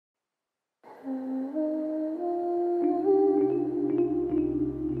Settle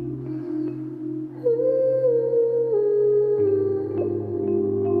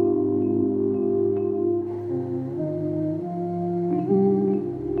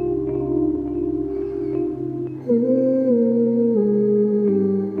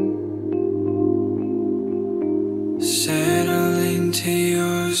into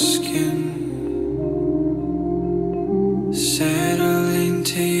your skin. Settle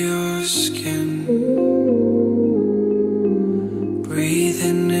into your skin.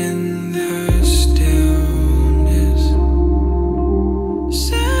 Breathing in the stillness.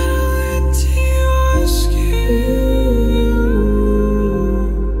 Settle into your skin.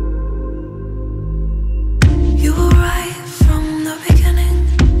 You were right from the beginning,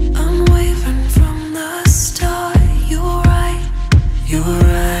 unwavering from the start. You were right. You were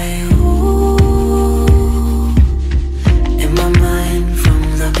right. Ooh. In my mind from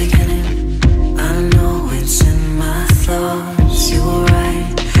the beginning, I know it's in my thoughts. You were right.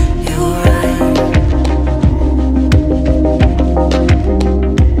 You were right.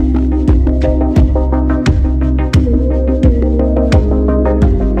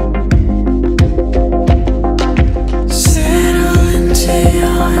 Settle into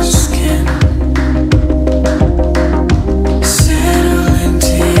your skin. Settle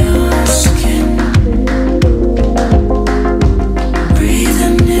into your skin.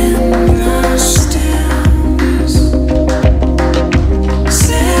 Breathing in the stillness.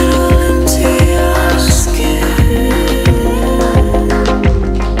 Settle into your skin.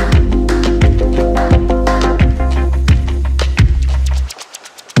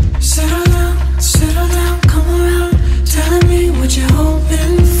 Settle down, come around, telling me what you're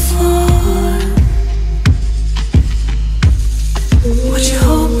hoping for. What you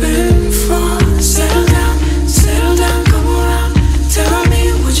hoping for? Settle down, come around. Tell me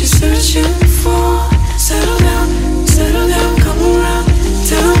what you're searching for. Settle down, come around.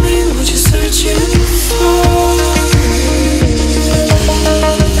 Tell me what you're searching for.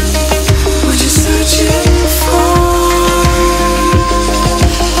 What you're searching for.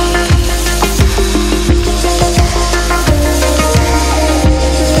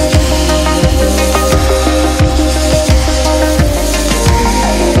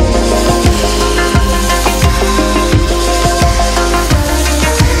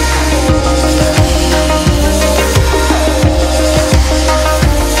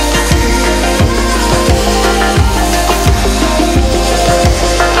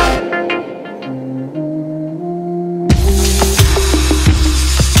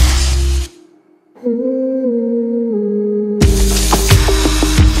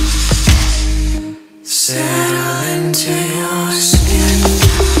 Settle into your skin.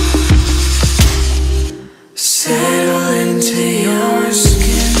 Settle into your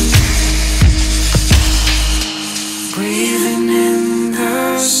skin. Breathing in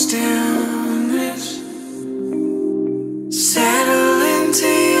the stillness. Settle into